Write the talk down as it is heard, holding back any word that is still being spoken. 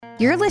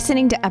You're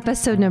listening to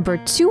episode number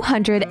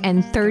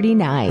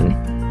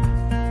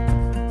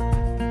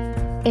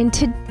 239. In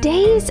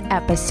today's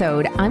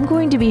episode, I'm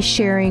going to be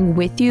sharing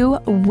with you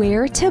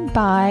where to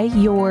buy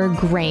your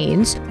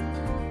grains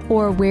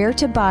or where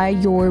to buy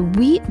your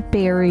wheat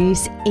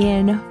berries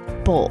in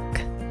bulk.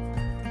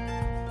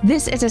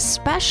 This is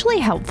especially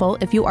helpful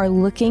if you are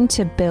looking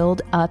to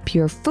build up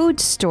your food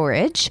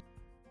storage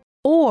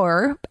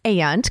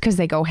because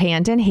they go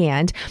hand in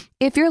hand,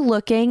 if you're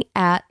looking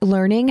at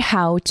learning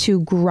how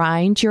to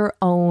grind your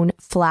own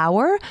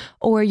flour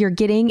or you're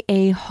getting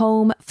a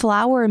home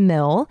flour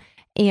mill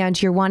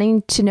and you're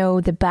wanting to know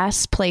the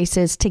best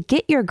places to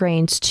get your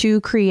grains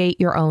to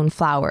create your own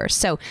flour.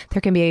 So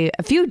there can be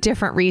a few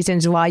different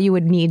reasons why you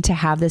would need to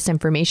have this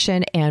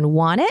information and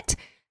want it.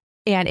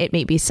 And it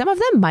may be some of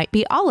them, might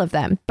be all of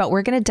them, but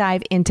we're going to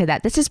dive into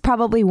that. This is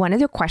probably one of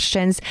the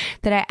questions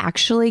that I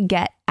actually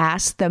get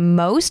asked the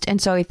most.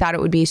 And so I thought it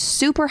would be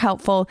super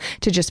helpful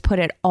to just put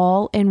it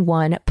all in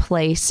one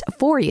place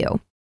for you.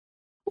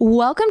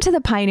 Welcome to the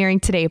Pioneering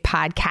Today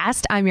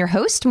podcast. I'm your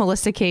host,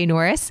 Melissa K.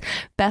 Norris,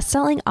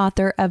 best-selling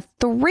author of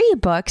 3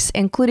 books,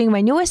 including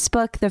my newest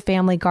book, The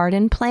Family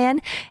Garden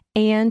Plan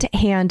and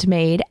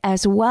Handmade,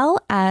 as well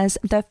as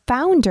the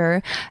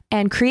founder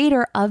and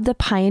creator of the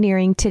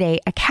Pioneering Today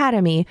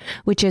Academy,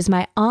 which is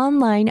my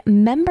online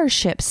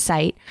membership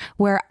site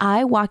where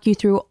I walk you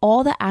through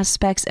all the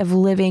aspects of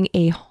living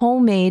a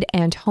homemade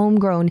and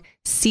homegrown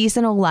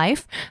seasonal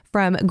life,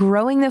 from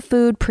growing the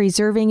food,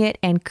 preserving it,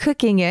 and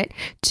cooking it,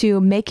 to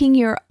making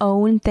your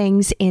own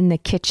things in the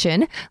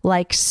kitchen,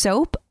 like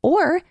soap,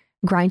 or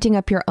grinding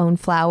up your own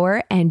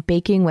flour and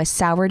baking with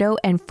sourdough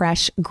and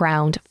fresh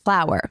ground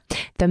flour.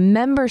 The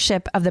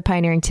membership of the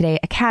Pioneering Today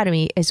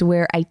Academy is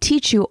where I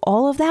teach you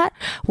all of that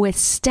with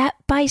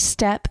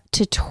step-by-step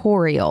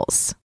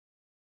tutorials.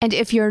 And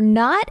if you're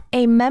not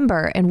a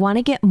member and want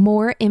to get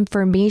more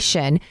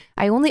information,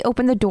 I only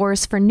open the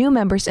doors for new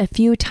members a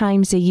few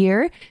times a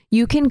year.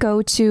 You can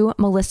go to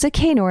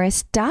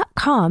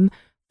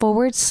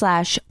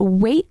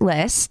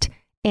melissaknorris.com/waitlist.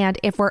 And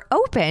if we're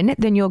open,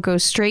 then you'll go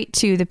straight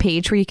to the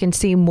page where you can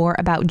see more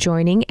about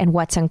joining and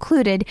what's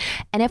included.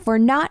 And if we're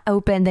not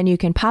open, then you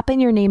can pop in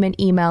your name and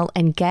email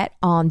and get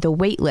on the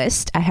wait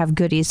list. I have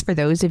goodies for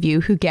those of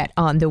you who get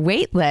on the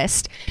wait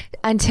list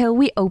until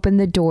we open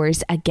the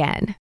doors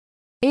again.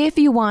 If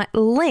you want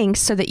links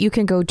so that you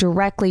can go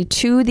directly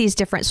to these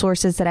different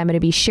sources that I'm going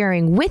to be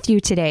sharing with you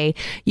today,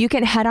 you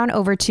can head on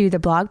over to the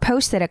blog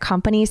post that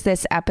accompanies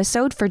this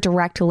episode for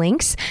direct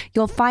links.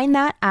 You'll find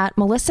that at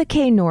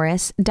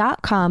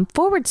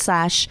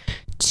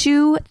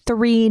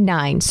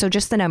melissaknorris.com/239. So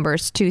just the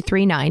numbers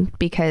 239,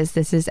 because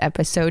this is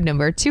episode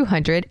number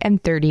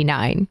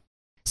 239.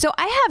 So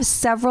I have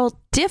several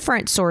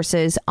different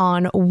sources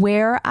on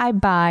where I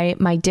buy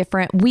my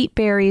different wheat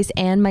berries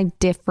and my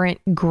different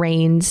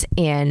grains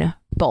in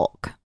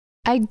bulk.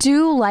 I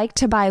do like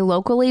to buy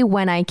locally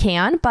when I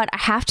can, but I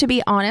have to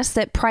be honest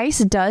that price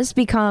does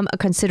become a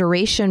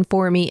consideration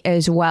for me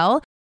as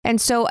well. And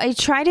so I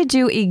try to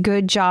do a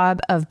good job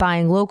of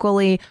buying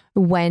locally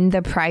when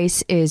the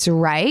price is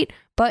right.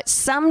 But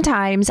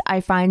sometimes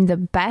I find the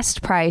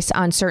best price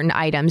on certain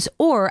items,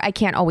 or I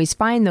can't always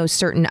find those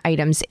certain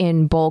items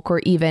in bulk or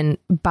even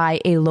by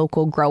a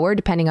local grower,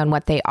 depending on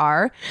what they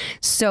are.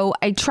 So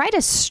I try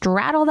to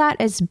straddle that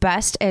as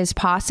best as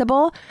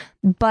possible,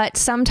 but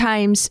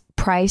sometimes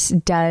price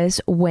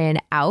does win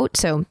out.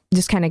 So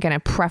just kind of going to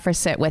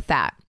preface it with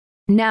that.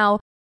 Now,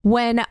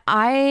 when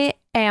I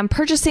am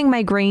purchasing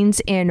my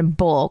grains in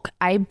bulk,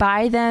 I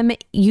buy them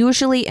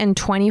usually in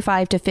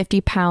 25 to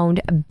 50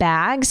 pound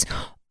bags,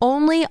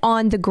 only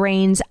on the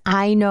grains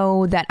I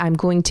know that I'm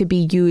going to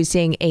be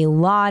using a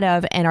lot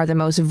of and are the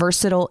most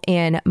versatile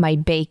in my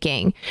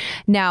baking.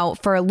 Now,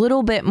 for a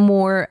little bit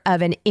more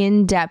of an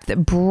in-depth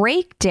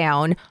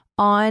breakdown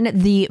on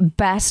the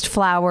best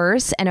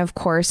flours, and of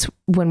course,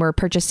 when we're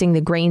purchasing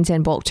the grains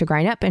in bulk to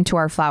grind up into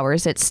our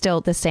flours, it's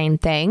still the same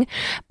thing.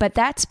 But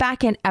that's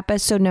back in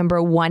episode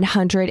number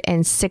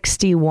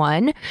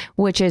 161,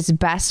 which is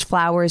Best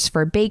Flours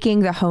for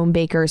Baking, the Home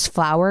Baker's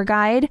Flour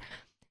Guide.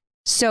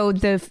 So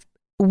the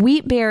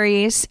wheat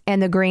berries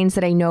and the grains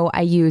that I know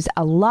I use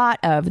a lot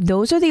of,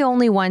 those are the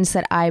only ones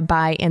that I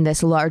buy in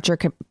this larger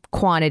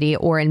quantity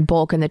or in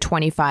bulk in the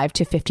 25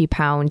 to 50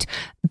 pound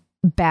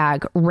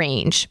bag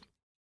range.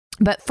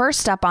 But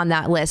first up on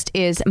that list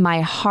is my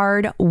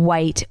hard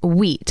white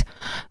wheat.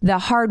 The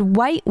hard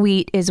white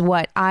wheat is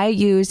what I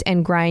use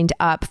and grind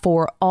up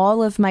for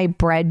all of my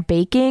bread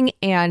baking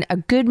and a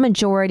good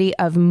majority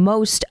of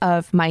most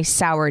of my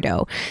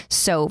sourdough.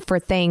 So for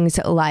things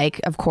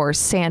like, of course,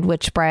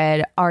 sandwich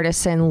bread,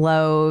 artisan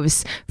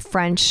loaves,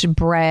 French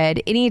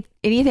bread,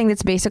 anything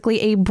that's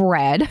basically a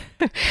bread,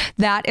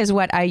 that is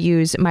what I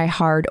use my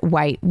hard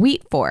white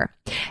wheat for.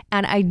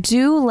 And I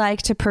do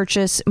like to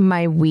purchase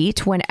my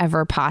wheat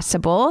whenever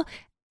possible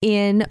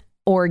in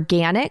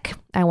organic.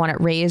 I want it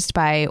raised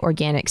by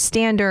organic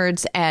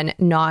standards and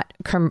not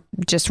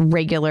just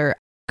regular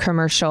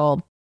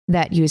commercial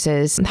that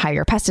uses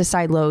higher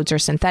pesticide loads or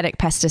synthetic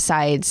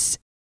pesticides,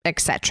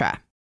 etc.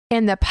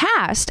 In the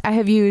past, I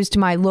have used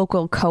my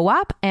local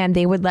co-op and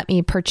they would let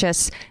me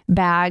purchase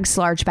bags,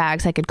 large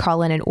bags. I could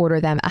call in and order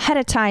them ahead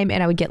of time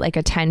and I would get like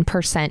a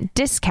 10%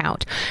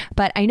 discount.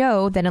 But I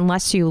know that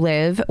unless you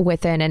live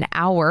within an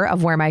hour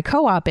of where my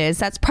co-op is,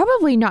 that's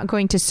probably not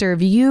going to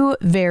serve you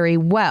very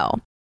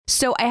well.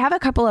 So I have a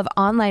couple of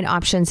online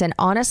options, and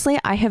honestly,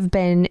 I have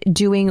been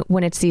doing,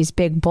 when it's these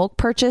big bulk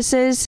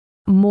purchases,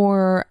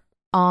 more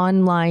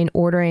online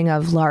ordering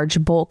of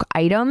large bulk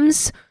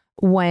items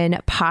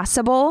when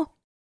possible.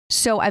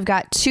 So I've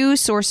got two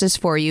sources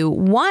for you.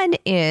 One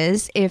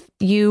is if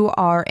you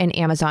are an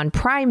Amazon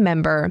Prime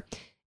member,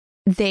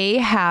 they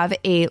have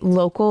a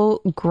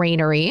local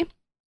granary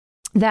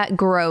that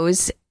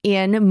grows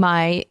in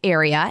my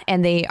area,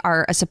 and they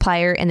are a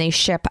supplier and they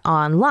ship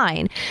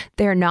online.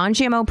 They're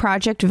non-GMO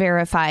project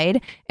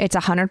verified. It's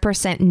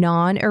 100%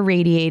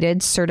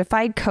 non-irradiated,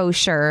 certified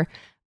kosher,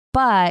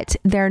 but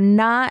they're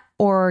not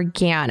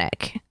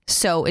organic.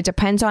 So it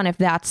depends on if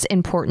that's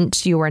important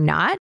to you or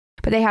not.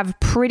 But they have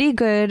pretty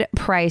good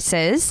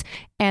prices,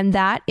 and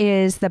that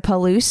is the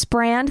Palouse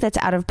brand that's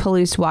out of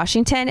Palouse,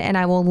 Washington, and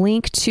I will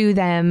link to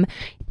them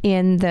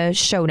in the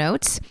show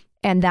notes,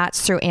 and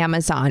that's through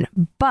Amazon.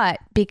 But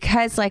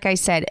because, like I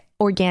said,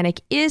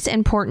 organic is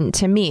important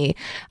to me,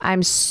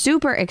 I'm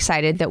super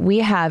excited that we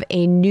have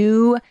a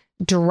new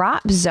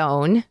drop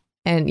zone.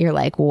 And you're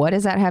like, what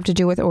does that have to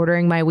do with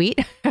ordering my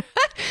wheat?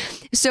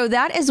 So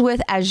that is with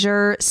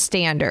Azure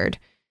Standard.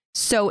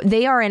 So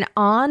they are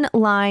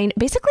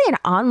basically an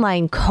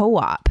online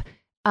co-op.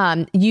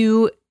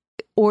 You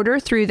order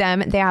through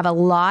them. They have a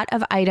lot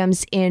of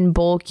items in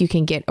bulk. You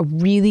can get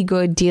really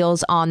good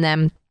deals on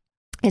them.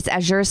 It's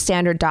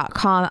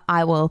azurestandard.com.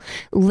 I will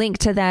link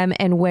to them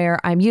and where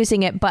I'm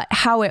using it. But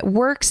how it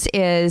works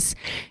is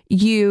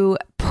you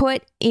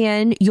put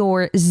in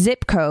your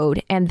zip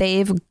code and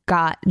they've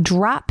got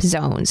drop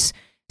zones.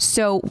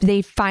 So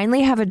they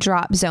finally have a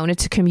drop zone.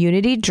 It's a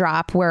community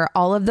drop where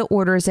all of the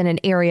orders in an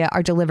area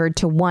are delivered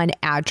to one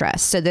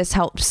address. So this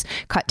helps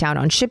cut down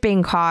on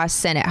shipping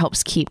costs and it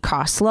helps keep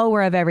costs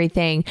lower of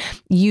everything.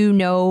 You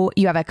know,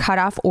 you have a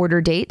cutoff order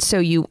date. So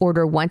you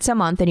order once a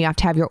month and you have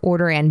to have your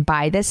order in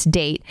by this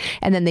date.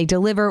 And then they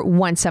deliver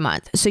once a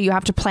month. So you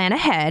have to plan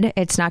ahead.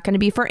 It's not going to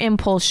be for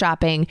impulse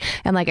shopping.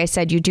 And like I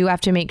said, you do have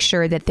to make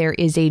sure that there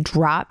is a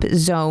drop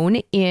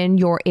zone in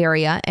your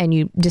area. And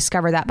you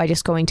discover that by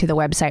just going to the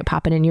website,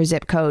 popping in your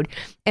zip code,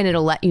 and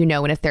it'll let you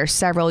know. And if there's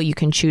several, you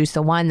can choose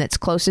the one that's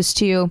closest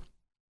to you.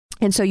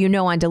 And so you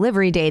know on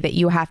delivery day that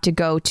you have to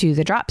go to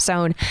the drop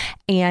zone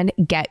and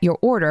get your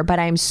order. But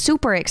I'm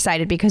super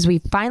excited because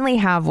we finally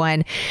have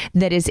one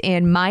that is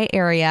in my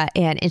area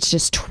and it's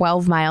just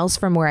 12 miles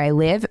from where I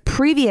live.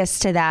 Previous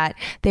to that,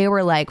 they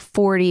were like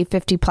 40,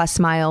 50 plus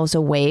miles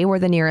away were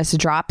the nearest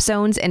drop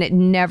zones. And it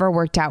never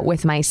worked out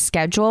with my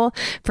schedule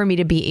for me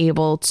to be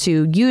able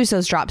to use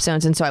those drop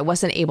zones. And so I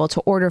wasn't able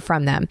to order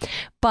from them.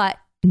 But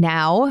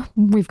now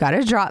we've got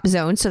a drop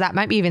zone. So that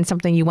might be even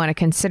something you want to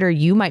consider.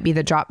 You might be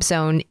the drop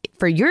zone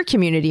for your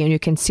community and you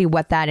can see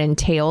what that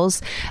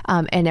entails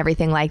and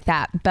everything like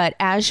that. But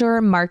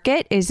Azure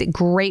Market is a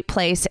great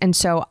place. And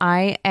so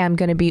I am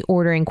going to be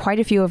ordering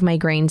quite a few of my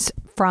grains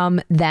from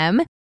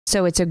them.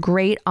 So it's a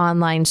great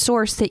online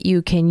source that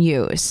you can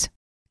use.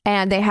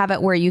 And they have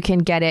it where you can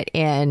get it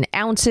in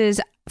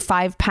ounces,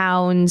 5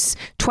 pounds,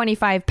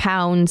 25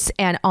 pounds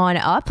and on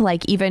up.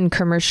 Like even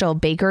commercial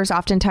bakers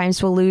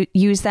oftentimes will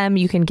use them.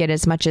 You can get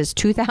as much as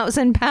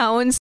 2,000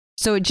 pounds.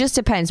 So it just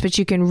depends, but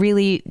you can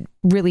really,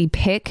 really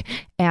pick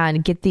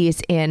and get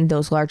these in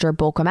those larger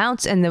bulk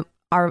amounts. And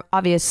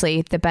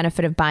obviously the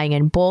benefit of buying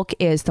in bulk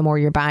is the more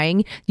you're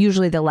buying,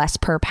 usually the less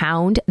per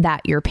pound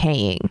that you're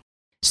paying.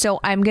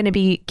 So I'm going to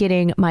be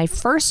getting my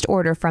first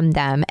order from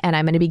them and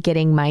I'm going to be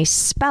getting my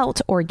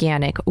Spelt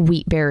organic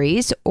wheat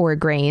berries or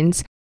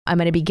grains. I'm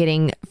going to be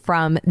getting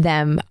from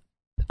them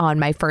on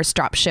my first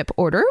drop ship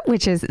order,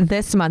 which is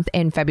this month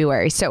in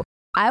February. So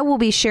I will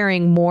be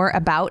sharing more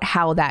about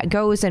how that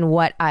goes and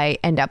what I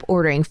end up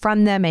ordering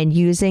from them and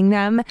using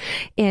them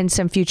in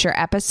some future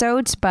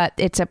episodes. But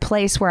it's a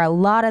place where a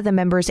lot of the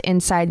members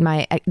inside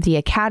the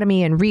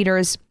Academy and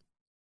readers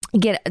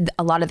get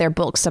a lot of their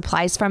bulk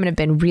supplies from and have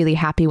been really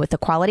happy with the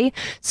quality.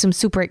 So I'm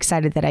super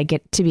excited that I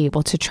get to be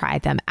able to try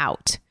them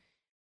out.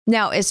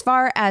 Now, as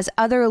far as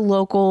other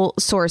local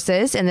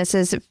sources, and this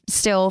is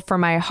still for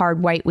my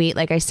hard white wheat,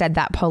 like I said,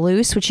 that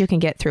Palouse, which you can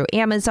get through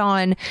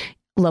Amazon.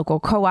 Local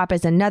co-op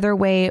is another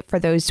way for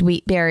those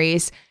wheat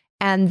berries.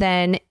 And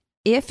then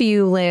if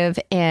you live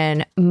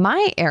in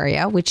my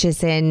area, which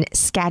is in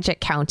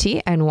Skagit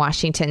County and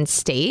Washington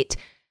State,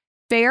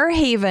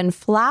 Fairhaven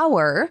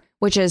Flour,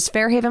 which is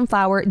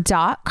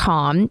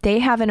fairhavenflour.com, they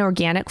have an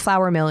organic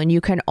flour mill, and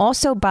you can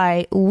also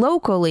buy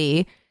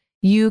locally.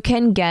 You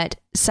can get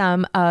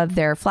some of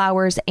their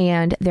flours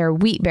and their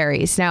wheat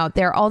berries. Now,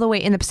 they're all the way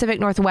in the Pacific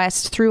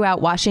Northwest throughout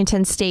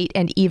Washington State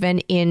and even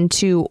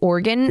into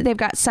Oregon. They've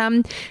got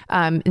some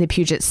in the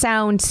Puget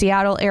Sound,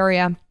 Seattle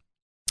area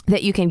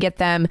that you can get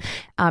them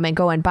and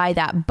go and buy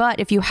that. But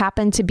if you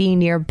happen to be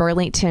near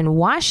Burlington,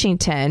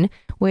 Washington,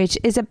 which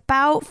is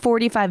about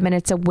 45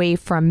 minutes away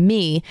from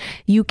me,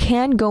 you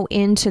can go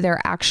into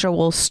their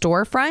actual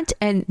storefront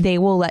and they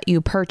will let you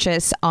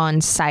purchase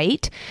on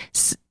site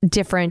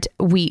different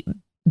wheat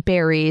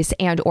berries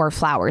and or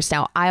flours.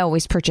 Now, I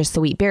always purchase the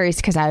wheat berries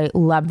because I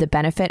love the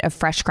benefit of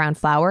fresh ground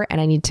flour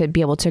and I need to be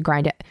able to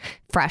grind it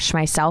fresh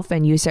myself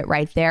and use it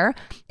right there.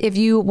 If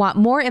you want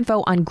more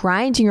info on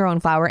grinding your own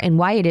flour and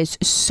why it is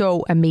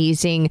so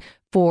amazing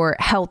for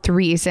health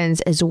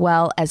reasons as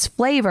well as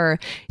flavor,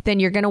 then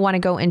you're going to want to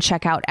go and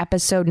check out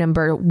episode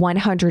number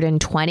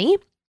 120,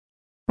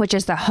 which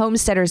is the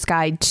Homesteader's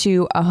Guide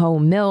to a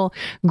Home Mill,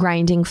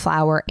 Grinding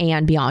Flour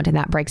and Beyond. And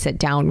that breaks it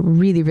down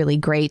really, really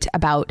great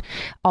about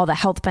all the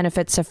health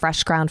benefits of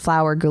fresh ground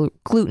flour,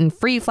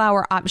 gluten-free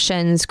flour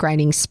options,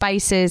 grinding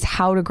spices,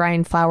 how to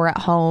grind flour at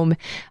home,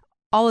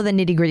 all of the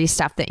nitty-gritty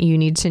stuff that you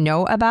need to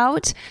know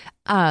about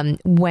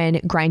when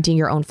grinding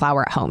your own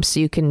flour at home. So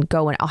you can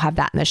go, and I'll have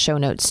that in the show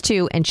notes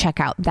too, and check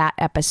out that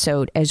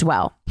episode as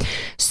well.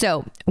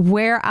 So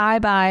where I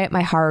buy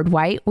my hard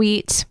white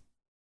wheat,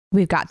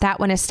 we've got that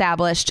one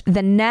established.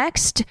 The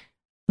next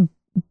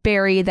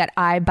berry that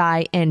I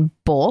buy in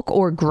bulk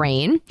or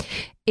grain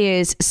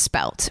is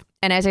spelt.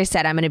 And as I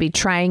said, I'm going to be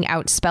trying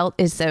out spelt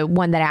is the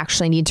one that I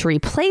actually need to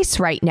replace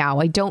right now.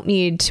 I don't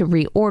need to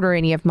reorder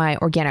any of my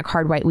organic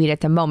hard white wheat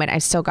at the moment.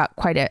 I've still got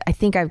I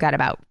think I've got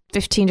about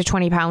 15 to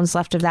 20 pounds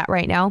left of that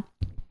right now.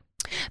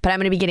 But I'm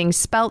going to be getting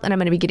spelt and I'm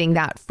going to be getting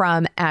that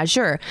from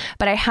Azure.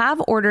 But I have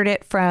ordered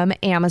it from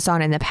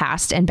Amazon in the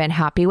past and been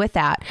happy with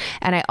that.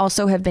 And I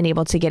also have been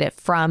able to get it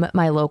from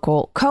my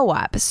local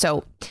co-op.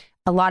 So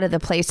a lot of the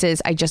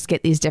places I just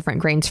get these different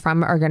grains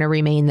from are going to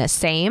remain the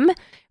same.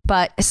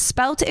 But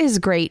spelt is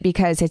great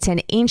because it's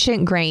an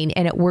ancient grain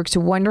and it works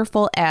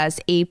wonderful as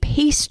a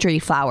pastry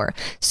flour.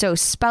 So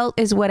spelt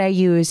is what I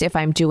use if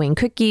I'm doing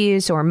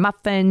cookies or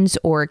muffins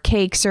or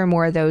cakes or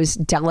more of those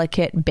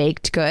delicate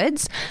baked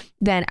goods.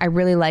 Then I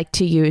really like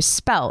to use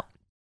spelt.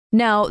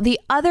 Now, the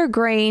other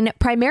grain,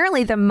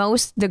 primarily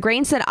the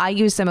grains that I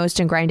use the most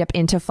and grind up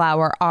into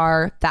flour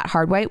are that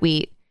hard white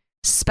wheat,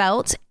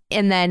 spelt,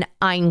 and then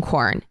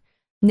einkorn.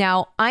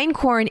 Now,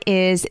 einkorn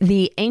is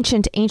the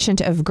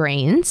ancient of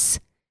grains.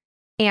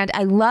 And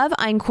I love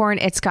einkorn.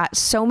 It's got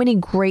so many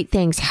great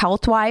things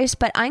health-wise,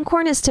 but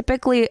einkorn is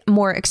typically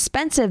more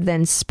expensive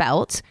than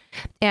spelt.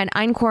 And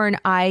einkorn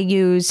I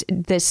use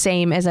the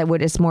same as I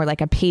would as more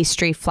like a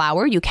pastry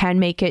flour. You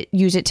can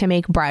use it to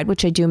make bread,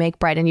 which I do make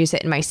bread and use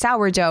it in my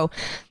sourdough.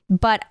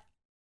 But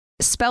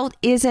spelt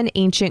is an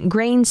ancient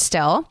grain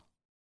still,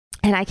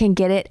 and I can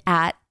get it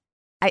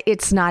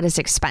it's not as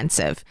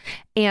expensive.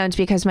 And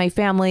because my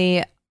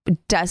family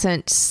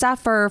doesn't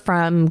suffer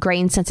from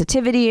grain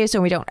sensitivities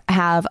and we don't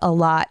have a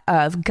lot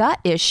of gut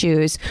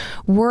issues,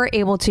 we're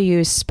able to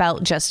use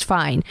spelt just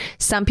fine.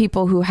 Some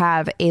people who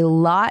have a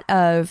lot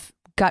of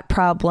gut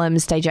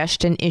problems,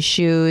 digestion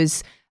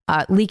issues,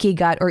 leaky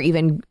gut, or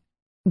even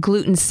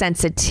gluten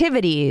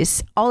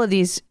sensitivities, all of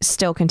these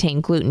still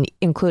contain gluten,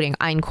 including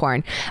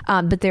einkorn,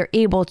 but they're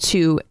able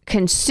to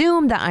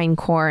consume the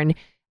einkorn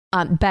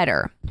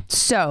better.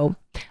 So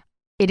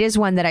it is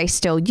one that I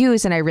still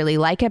use and I really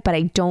like it, but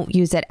I don't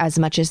use it as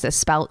much as the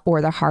spelt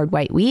or the hard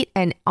white wheat.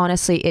 And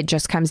honestly, it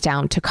just comes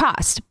down to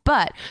cost.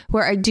 But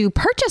where I do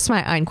purchase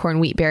my einkorn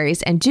wheat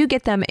berries and do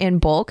get them in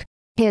bulk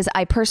is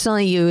I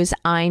personally use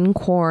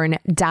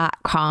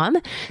einkorn.com.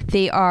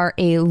 They are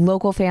a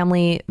local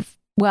family,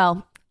 I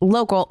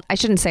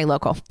shouldn't say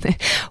local.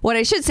 What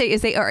I should say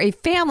is they are a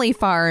family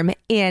farm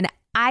in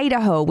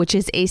Idaho, which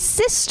is a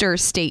sister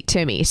state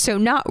to me. So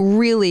not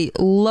really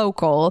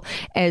local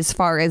as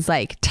far as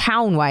like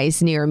town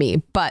wise near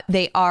me, but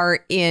they are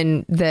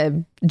in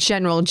the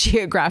general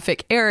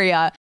geographic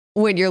area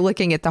when you're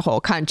looking at the whole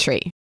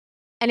country.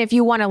 And if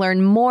you want to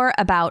learn more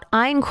about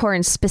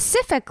einkorn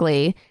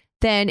specifically,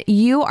 then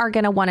you are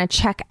going to want to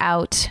check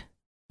out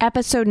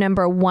episode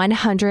number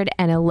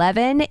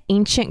 111,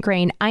 Ancient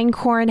Grain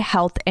Einkorn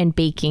Health and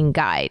Baking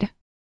Guide.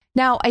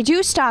 Now, I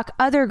do stock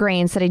other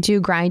grains that I do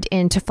grind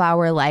into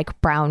flour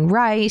like brown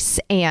rice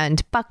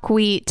and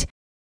buckwheat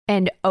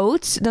and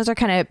oats. Those are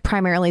kind of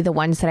primarily the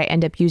ones that I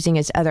end up using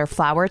as other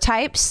flour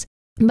types.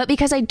 But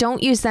because I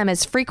don't use them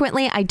as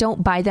frequently, I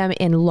don't buy them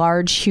in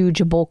large,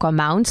 huge bulk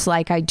amounts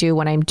like I do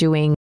when I'm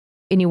doing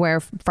anywhere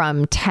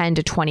from 10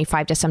 to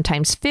 25 to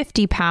sometimes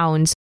 50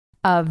 pounds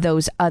of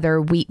those other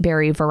wheat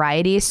berry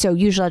varieties. So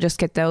usually I'll just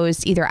get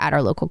those either at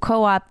our local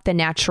co-op, the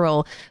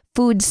natural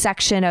food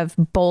section of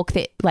bulk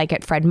that like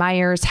at Fred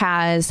Meyer's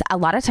has. A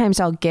lot of times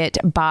I'll get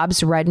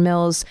Bob's Red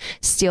Mill's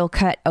steel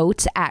cut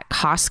oats at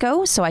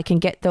Costco. So I can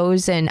get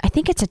those in, I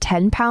think it's a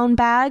 10-pound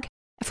bag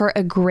for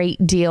a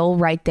great deal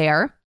right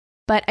there.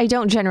 But I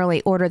don't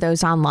generally order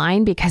those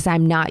online because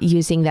I'm not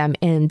using them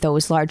in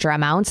those larger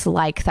amounts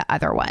like the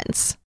other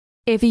ones.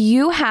 If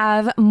you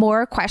have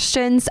more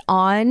questions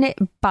on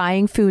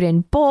buying food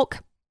in bulk,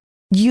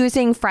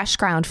 using fresh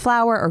ground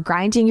flour or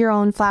grinding your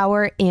own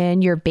flour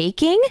in your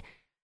baking,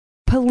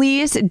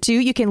 please do.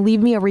 You can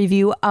leave me a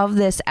review of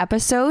this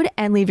episode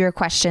and leave your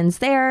questions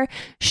there.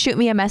 Shoot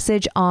me a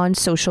message on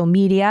social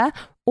media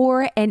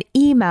or an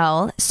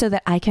email so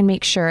that I can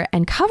make sure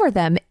and cover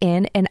them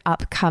in an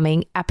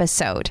upcoming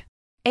episode.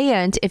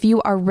 And if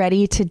you are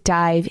ready to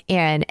dive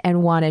in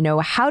and want to know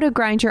how to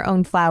grind your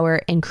own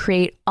flour and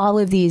create all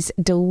of these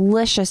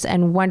delicious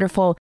and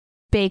wonderful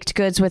baked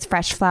goods with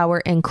fresh flour,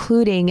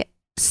 including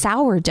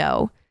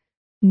sourdough,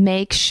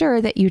 make sure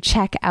that you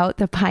check out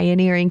the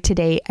Pioneering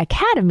Today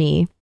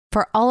Academy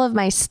for all of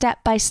my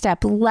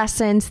step-by-step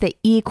lessons, the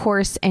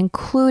e-course,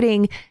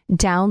 including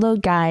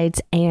download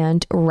guides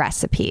and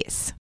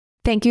recipes.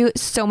 Thank you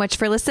so much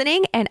for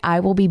listening, and I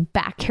will be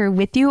back here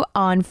with you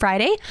on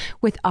Friday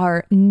with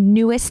our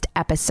newest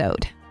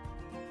episode,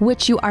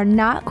 which you are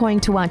not going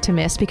to want to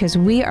miss because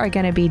we are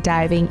going to be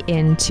diving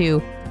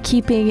into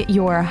keeping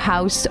your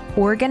house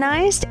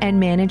organized and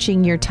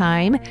managing your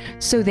time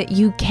so that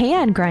you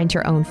can grind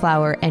your own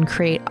flour and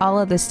create all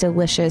of this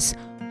delicious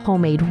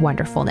homemade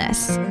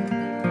wonderfulness.